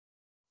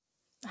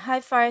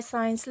Hi fire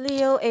signs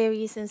Leo,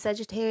 Aries, and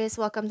Sagittarius.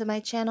 Welcome to my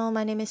channel.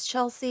 My name is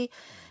Chelsea.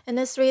 In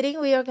this reading,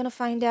 we are going to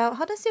find out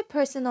how does your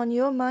person on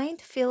your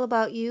mind feel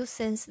about you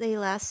since they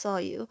last saw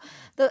you.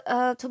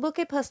 To book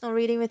a personal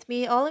reading with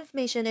me, all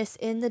information is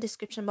in the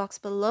description box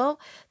below.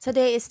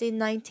 Today is the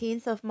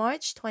 19th of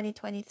March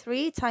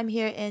 2023. Time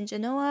here in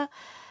Genoa,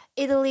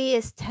 Italy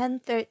is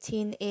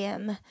 10:13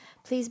 a.m.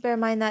 Please bear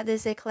in mind that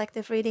this is a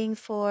collective reading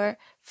for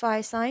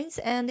fire signs,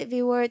 and if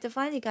you were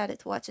divinely guided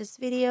to watch this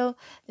video,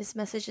 this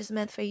message is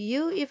meant for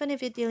you, even if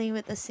you're dealing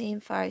with the same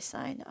fire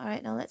sign.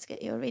 Alright, now let's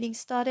get your reading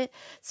started.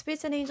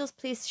 Spirits and angels,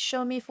 please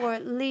show me for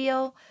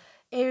Leo,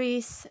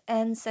 Aries,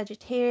 and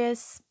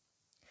Sagittarius.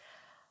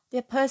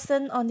 The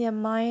person on their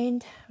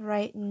mind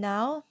right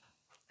now,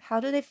 how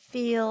do they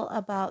feel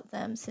about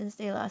them since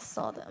they last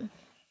saw them?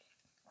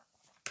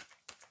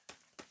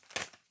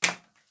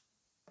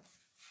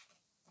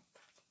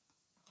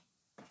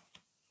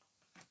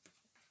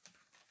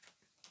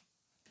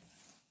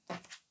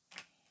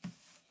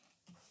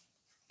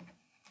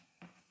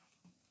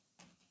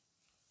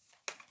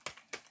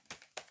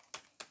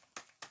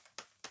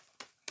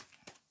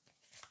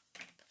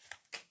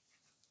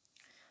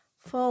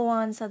 Four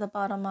wands at the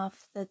bottom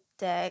of the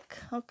deck.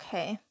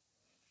 Okay.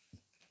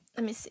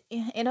 Let me see.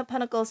 Eight of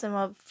Pentacles in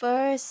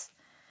reverse.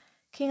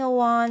 King of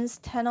Wands,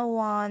 Ten of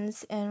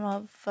Wands in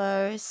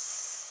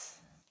reverse.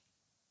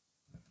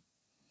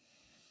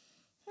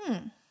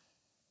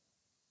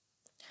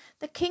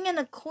 The King and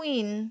the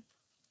Queen.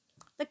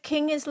 The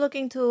King is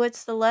looking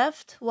towards the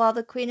left while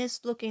the Queen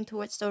is looking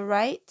towards the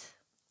right.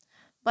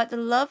 But the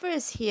Lover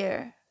is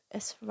here.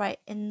 Is right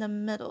in the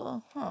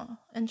middle.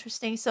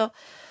 Interesting. So,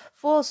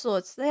 Four of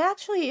Swords.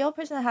 Your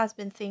person has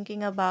been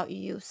thinking about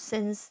you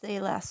since they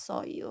last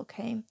saw you,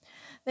 okay?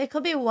 They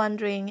could be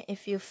wondering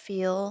if you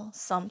feel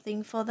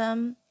something for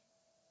them.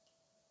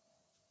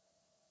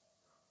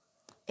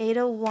 Eight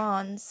of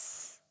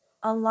Wands.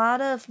 A lot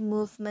of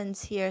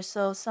movements here.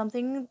 So,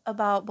 something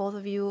about both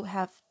of you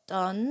have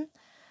done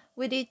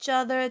with each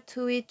other,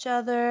 to each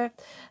other.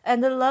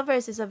 And the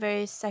Lovers is a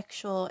very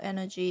sexual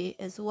energy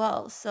as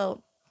well.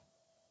 So,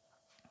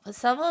 for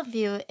some of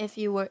you, if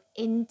you were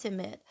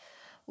intimate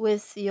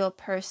with your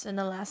person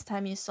the last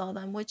time you saw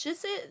them, which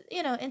is it,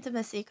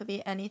 intimacy could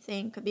be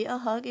anything. It could be a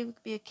hug, it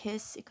could be a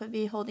kiss, it could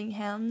be holding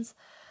hands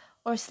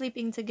or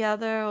sleeping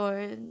together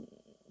or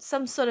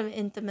some sort of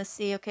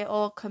intimacy, okay,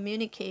 or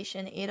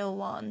communication. Eight of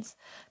Wands,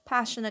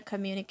 passionate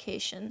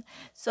communication.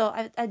 So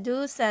I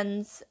do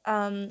sense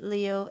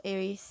Leo,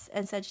 Aries,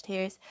 and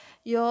Sagittarius,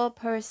 your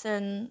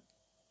person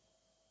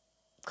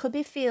could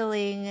be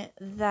feeling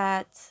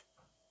that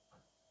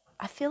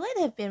I feel like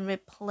they've been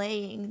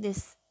replaying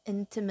this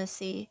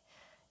intimacy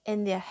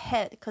in their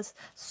head, because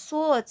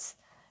swords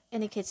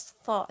indicates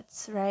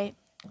thoughts, right?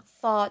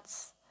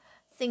 Thoughts,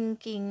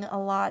 thinking a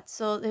lot.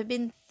 So they've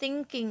been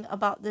thinking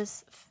about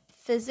this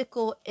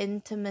physical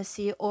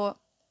intimacy or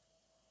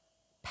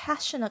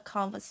passionate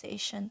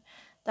conversation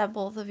that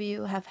both of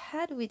you have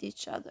had with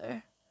each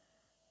other.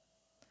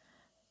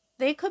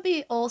 They could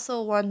be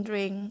also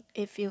wondering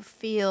if you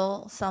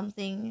feel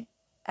something,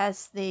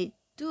 as they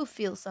do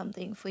feel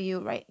something for you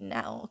right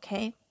now,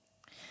 okay?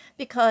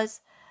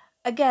 Because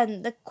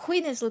again, the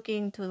Queen is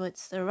looking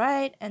towards the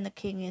right and the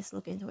King is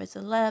looking towards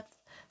the left.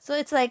 So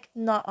it's like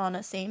not on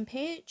the same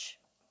page.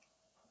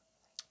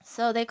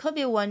 So they could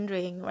be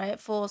wondering, right?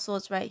 Four of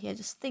Swords right here,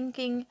 just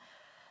thinking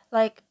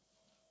like,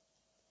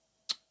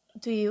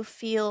 do you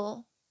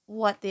feel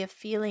what they're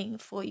feeling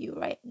for you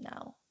right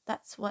now?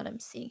 That's what I'm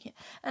seeing here.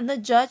 And the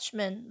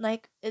Judgment,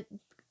 like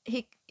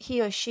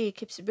he or she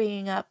keeps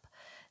bringing up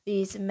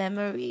these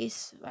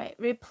memories, right?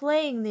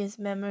 Replaying these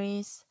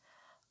memories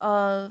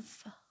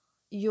of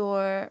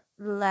your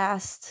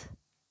last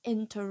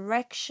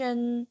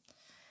interaction.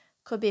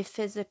 Could be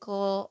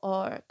physical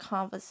or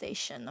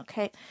conversation,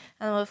 okay?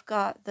 And we've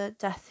got the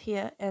Death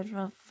here in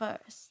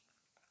reverse.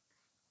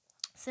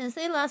 Since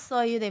they last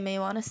saw you, they may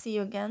want to see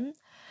you again.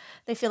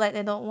 They feel like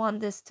they don't want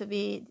this to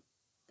be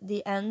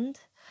the end,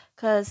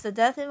 because the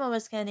Death in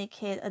reverse can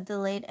indicate a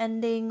delayed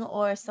ending,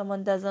 or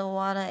someone doesn't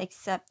want to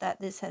accept that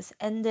this has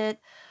ended,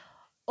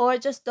 or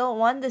just don't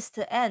want this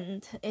to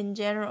end in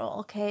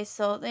general, okay?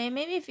 So they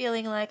may be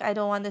feeling like, I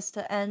don't want this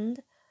to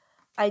end.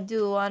 I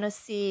do want to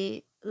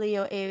see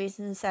Leo, Aries,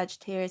 and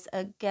Sagittarius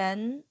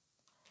again,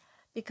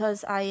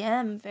 because I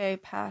am very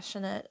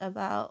passionate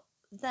about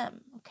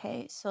them,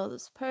 okay? So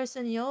this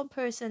person, your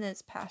person,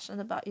 is passionate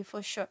about you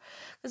for sure,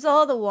 because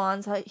all the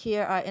wands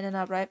here are in an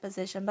upright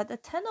position, but the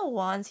Ten of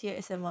Wands here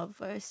is in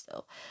reverse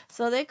though.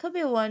 So they could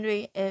be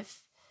wondering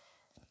if,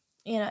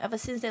 ever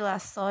since they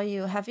last saw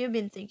you, have you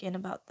been thinking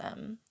about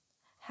them?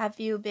 Have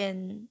you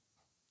been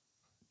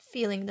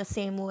feeling the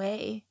same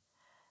way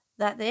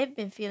that they've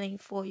been feeling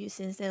for you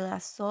since they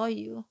last saw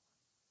you?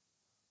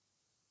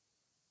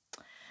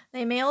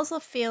 They may also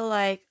feel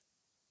like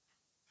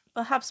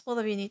perhaps both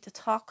of you need to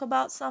talk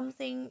about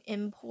something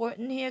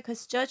important here,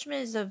 because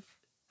Judgment is a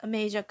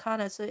major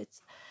arcana, so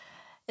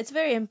it's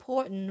very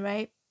important,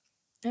 right?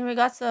 In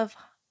regards of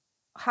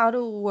how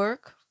to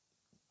work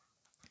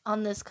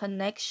on this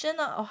connection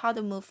or how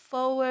to move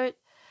forward.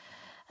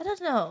 I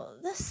don't know.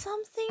 There's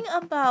something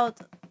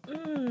about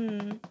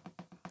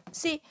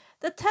see,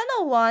 the Ten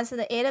of Wands and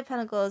the Eight of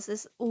Pentacles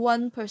is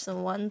one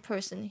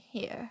person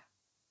here.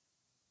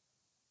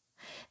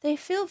 They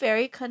feel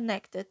very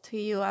connected to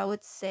you, I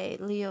would say,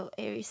 Leo,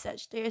 Aries,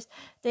 Sagittarius.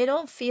 They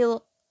don't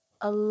feel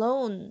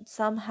alone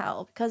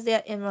somehow because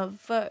they're in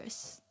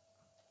reverse.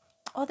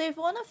 Or they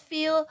want to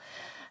feel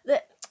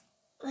that.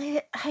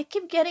 I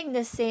keep getting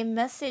the same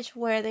message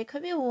where they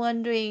could be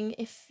wondering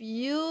if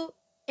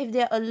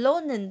they're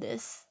alone in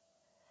this,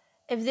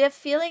 if they're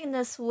feeling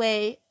this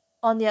way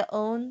on their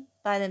own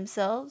by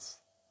themselves,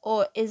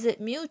 or is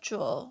it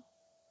mutual,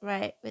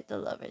 right, with the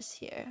Lovers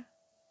here.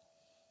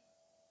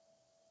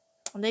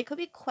 They could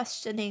be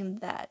questioning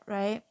that,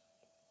 right?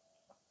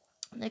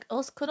 Like,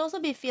 also could also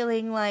be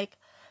feeling like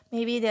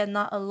maybe they're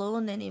not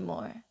alone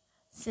anymore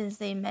since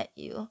they met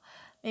you.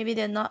 Maybe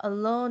they're not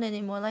alone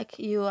anymore, like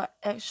you are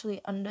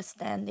actually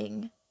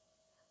understanding,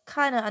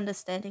 kind of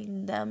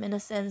understanding them in a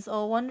sense,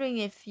 or wondering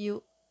if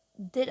you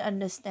did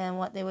understand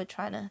what they were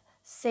trying to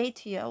say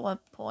to you at one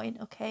point,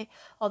 okay?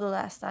 Or the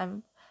last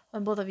time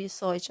when both of you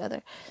saw each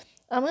other.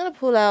 I'm gonna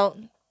pull out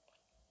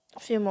a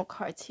few more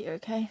cards here,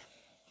 okay?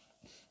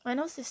 My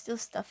nose is still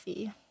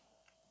stuffy.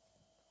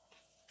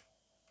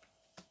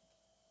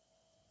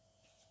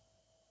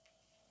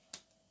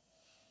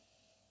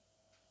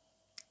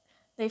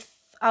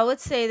 I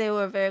would say they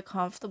were very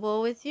comfortable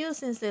with you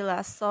since they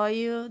last saw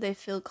you. They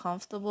feel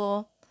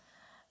comfortable.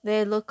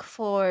 They look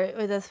for,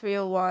 with the Three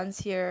of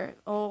Wands here,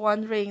 or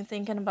wondering,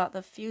 thinking about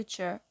the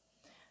future.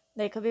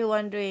 They could be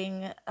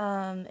wondering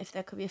if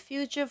there could be a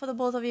future for the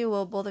both of you.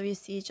 Will both of you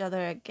see each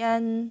other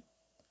again?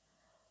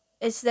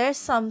 Is there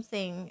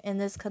something in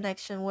this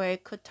connection where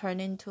it could turn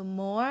into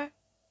more?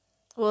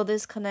 Will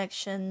this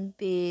connection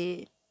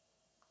be...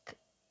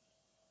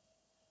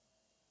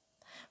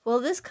 Will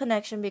this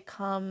connection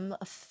become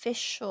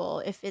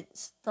official if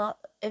it's not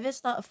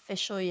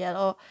official yet,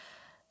 or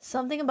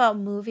something about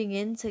moving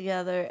in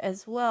together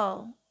as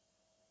well?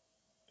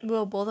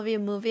 Will both of you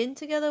move in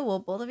together? Will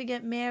both of you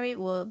get married?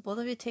 Will both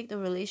of you take the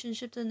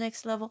relationship to the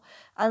next level?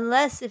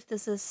 Unless if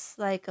this is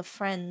like a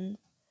friend,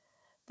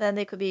 then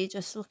they could be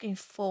just looking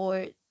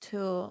forward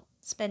to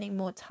spending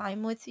more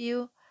time with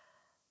you.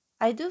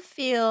 I do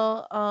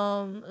feel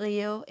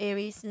Leo,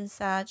 Aries, and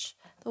Sag,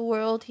 the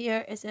world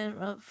here is in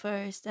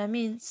reverse. That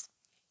means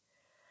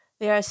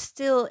they are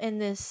still in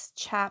this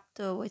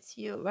chapter with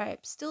you, right?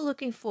 Still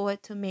looking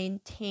forward to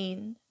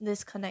maintain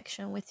this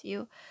connection with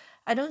you.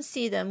 I don't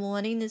see them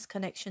wanting this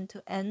connection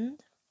to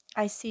end.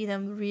 I see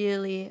them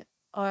really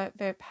are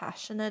very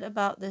passionate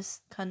about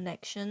this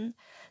connection.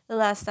 The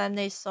last time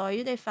they saw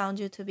you, they found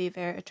you to be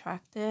very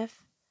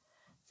attractive.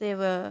 They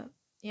were,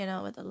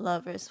 with the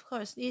Lovers. Of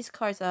course, these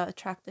cards are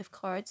attractive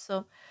cards,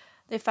 so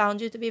they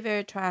found you to be very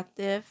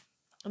attractive.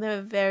 They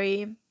were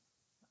very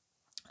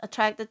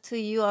attracted to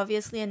you,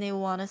 obviously, and they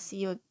want to see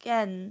you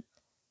again.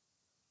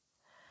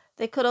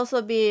 They could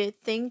also be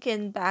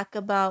thinking back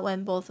about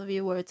when both of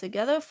you were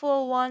together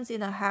for once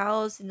in a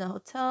house, in a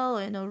hotel,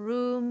 or in a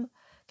room.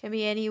 Can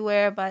be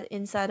anywhere, but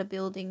inside a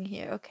building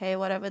here, okay?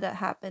 Whatever that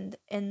happened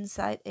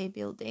inside a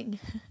building.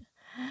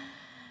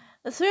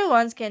 The Three of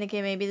Wands can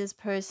indicate maybe this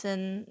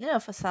person,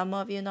 for some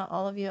of you, not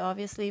all of you,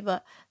 obviously,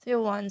 but Three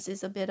of Wands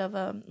is a bit of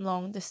a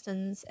long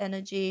distance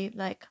energy,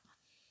 like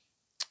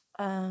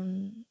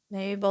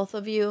maybe both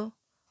of you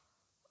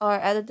are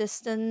at a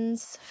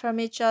distance from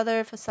each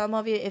other. For some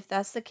of you, if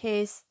that's the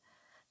case,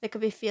 they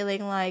could be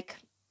feeling like,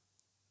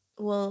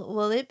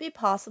 will it be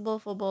possible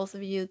for both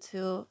of you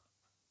to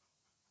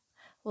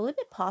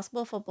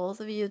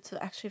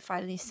actually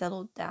finally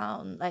settle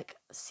down, like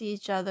see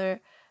each other,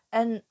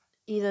 and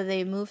either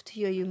they move to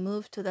you or you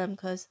move to them?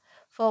 Because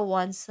for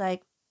once,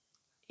 like,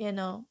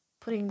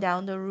 putting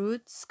down the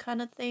roots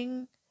kind of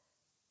thing.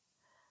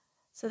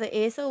 So the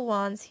Ace of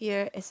Wands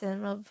here is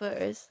in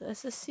reverse.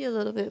 Let's just see a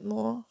little bit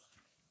more.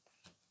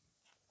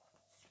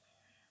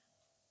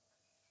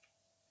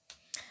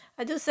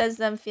 I do sense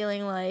them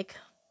feeling like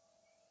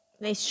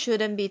they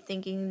shouldn't be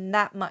thinking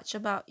that much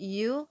about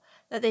you,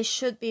 that they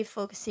should be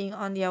focusing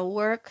on their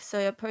work. So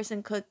your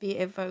person could be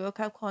a Virgo,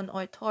 Capricorn,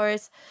 or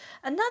Taurus.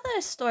 Another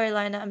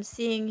storyline I'm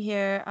seeing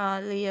here,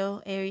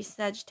 Leo, Aries,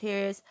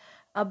 Sagittarius,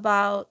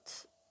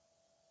 about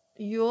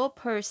your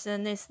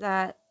person is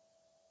that,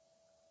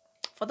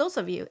 for those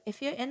of you,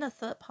 if you're in a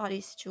third-party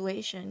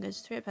situation, because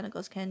Three of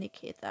Pentacles can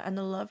indicate that, and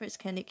the Lovers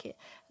can indicate,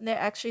 and there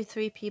are actually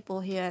three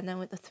people here, and then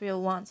with the Three of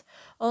Wands,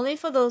 only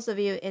for those of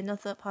you in a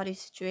third-party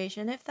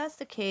situation, if that's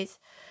the case,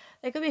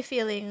 they could be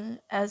feeling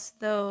as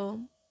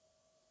though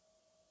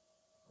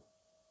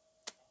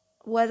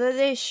whether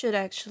they should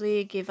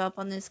actually give up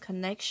on this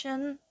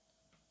connection,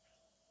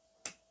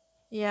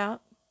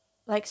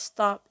 like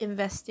stop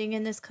investing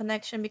in this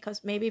connection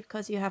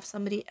because you have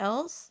somebody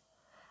else.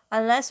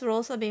 Unless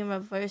roles are being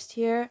reversed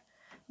here,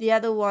 the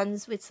other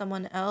one's with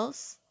someone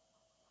else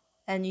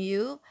and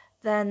you,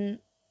 then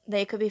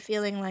they could be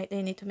feeling like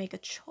they need to make a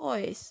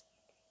choice,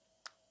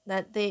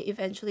 that they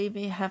eventually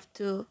may have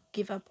to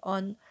give up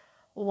on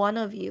one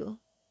of you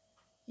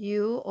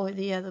or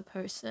the other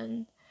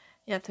person.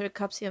 Yeah, third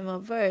cups in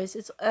reverse.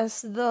 It's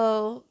as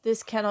though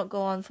this cannot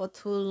go on for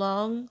too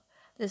long.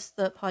 This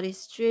third party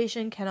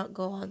situation cannot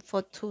go on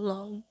for too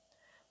long.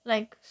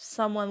 Like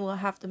someone will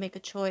have to make a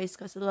choice,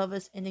 because the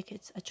lovers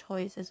indicates a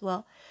choice as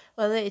well.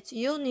 Whether it's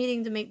you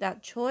needing to make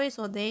that choice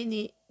or they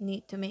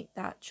need to make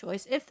that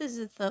choice. If this is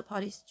a third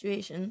party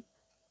situation,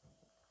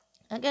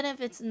 again, if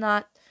it's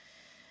not,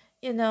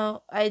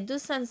 I do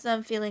sense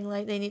them feeling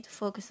like they need to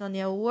focus on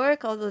their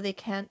work, although they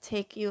can't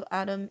take you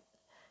out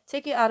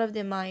of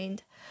their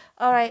mind.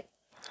 All right,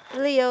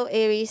 Leo,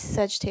 Aries,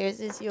 Sagittarius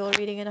is your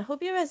reading, and I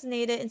hope you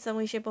resonated in some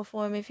way, shape, or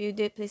form. If you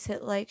did, please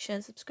hit like, share,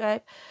 and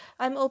subscribe.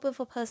 I'm open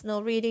for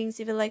personal readings.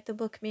 If you'd like to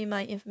book me,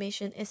 my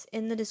information is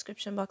in the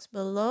description box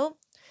below.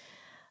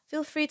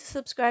 Feel free to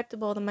subscribe to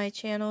both of my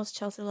channels,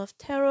 Chelsea Love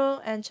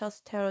Tarot and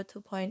Chelsea Tarot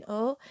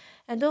 2.0.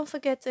 And don't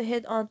forget to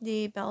hit on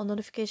the bell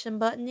notification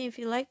button if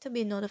you like to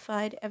be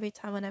notified every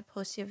time when I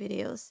post your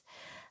videos.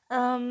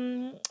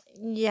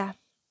 Yeah,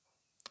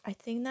 I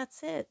think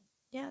that's it.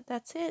 Yeah,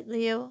 that's it.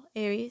 Leo,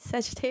 Aries,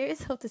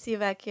 Sagittarius. Hope to see you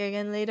back here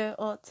again later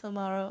or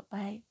tomorrow.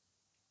 Bye.